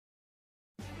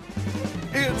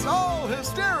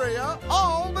Hysteria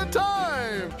all the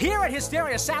time. Here at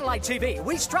Hysteria Satellite TV,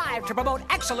 we strive to promote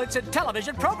excellence in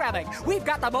television programming. We've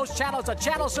got the most channels a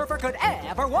channel surfer could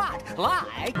ever want, like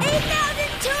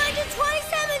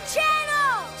 8,227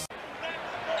 channels!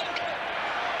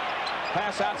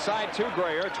 Pass outside to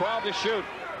Grayer, 12 to shoot.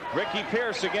 Ricky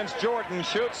Pierce against Jordan,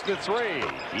 shoots the three.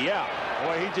 Yeah,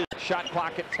 boy, he just shot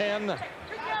clock at 10.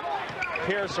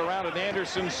 Pierce around an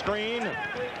Anderson screen.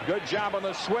 Good job on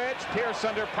the switch. Pierce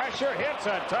under pressure, hits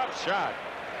a tough shot.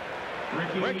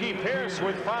 Ricky Pierce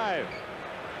with 5.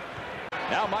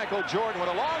 Now Michael Jordan with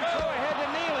a long throw ahead to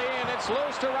Neely, and it's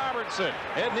loose to Robertson.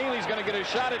 Ed Neely's going to get a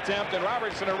shot attempt, and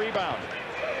Robertson a rebound.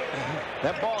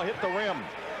 That ball hit the rim.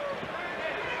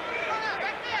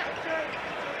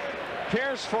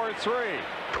 Pierce for 3.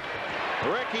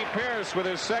 Ricky Pierce with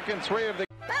his second 3 of the...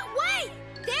 But wait!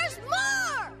 There's more!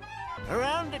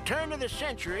 Around the turn of the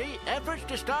century, efforts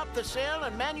to stop the sale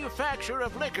and manufacture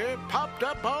of liquor popped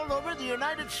up all over the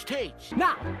United States.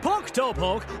 Now,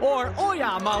 Poktopoke, or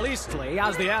Oya Malistli,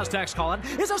 as the Aztecs call it,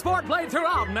 is a sport played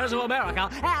throughout Mesoamerica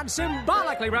and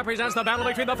symbolically represents the battle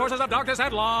between the forces of darkness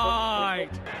and light.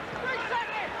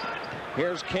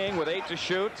 Here's King with 8 to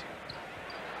shoot.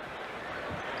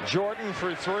 Jordan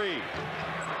for 3.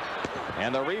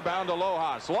 And the rebound to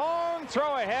Lojas. Long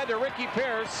throw ahead to Ricky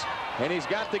Pierce, and he's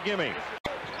got the gimme.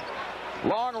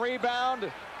 Long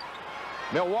rebound.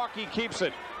 Milwaukee keeps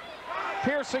it.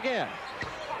 Pierce again.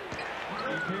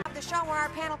 The show where our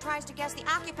panel tries to guess the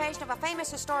occupation of a famous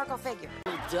historical figure.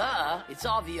 Well, duh. It's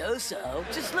obvioso.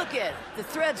 Just look at it. The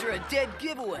threads are a dead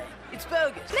giveaway. It's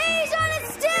bogus. Maze on a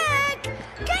stick!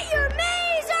 Get your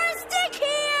maze on a stick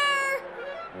here!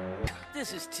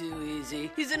 This is too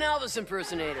easy. He's an Elvis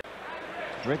impersonator.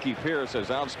 Ricky Pierce has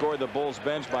outscored the Bulls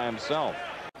bench by himself.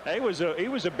 He was a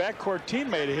backcourt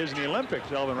teammate of his in the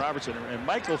Olympics, Elvin Robertson, and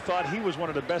Michael thought he was one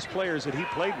of the best players that he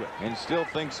played with. And still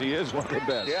thinks he is one of the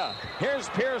best. Yeah. Here's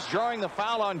Pierce drawing the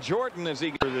foul on Jordan as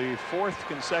he... For the 4th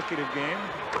consecutive game.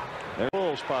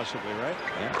 Bulls possibly, right?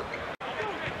 Yeah.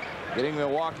 Getting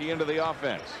Milwaukee into the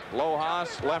offense.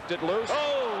 Lojas left it loose.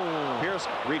 Oh! Pierce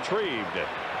retrieved it.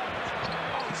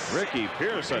 Ricky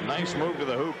Pierce, a nice move to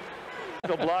the hoop.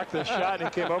 Michael blocked the shot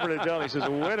and he came over to John. He says,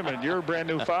 wait a minute, you're a brand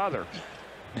new father.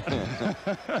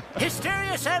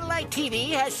 Hysteria Satellite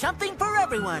TV has something for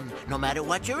everyone. No matter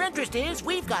what your interest is,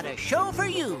 we've got a show for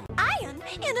you. And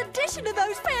in addition to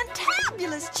those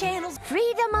fantabulous channels,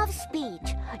 Freedom of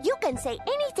speech. You can say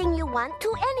anything you want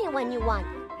to anyone you want.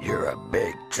 You're a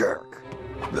big jerk.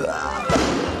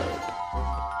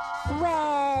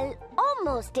 Well,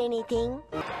 almost anything.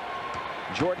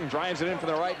 Jordan drives it in from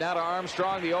the right now to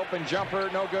Armstrong. The open jumper,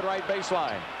 no good right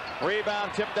baseline.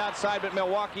 Rebound tipped outside, but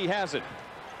Milwaukee has it.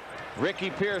 Ricky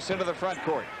Pierce into the front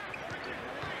court.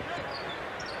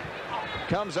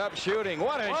 Comes up shooting.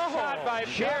 What a shot by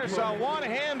Pierce, a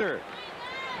one-hander.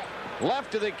 Left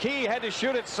to the key, had to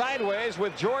shoot it sideways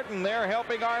with Jordan there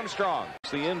helping Armstrong.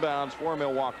 It's the inbounds for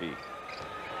Milwaukee.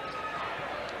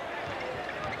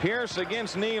 Pierce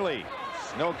against Neely.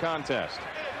 No contest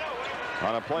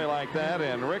on a play like that,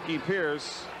 and Ricky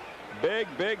Pierce,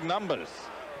 big numbers.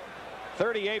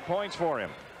 38 points for him.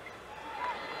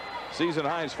 Season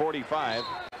high is 45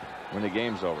 when the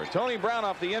game's over. Tony Brown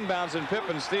off the inbounds, and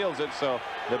Pippen steals it, so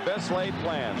the best laid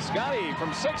plan. Scotty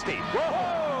from 60.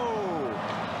 Whoa!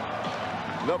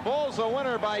 The Bulls a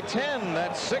winner by 10.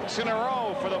 That's 6 in a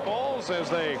row for the Bulls as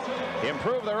they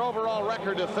improve their overall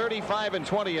record to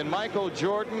 35-20. And Michael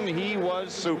Jordan, he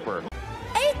was super.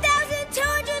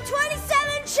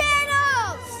 8,227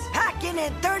 channels! Hacking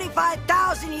in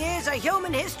 35,000 years of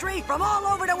human history from all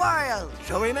over the world.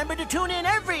 So remember to tune in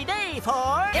every day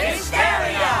for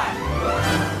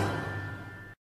Hysteria!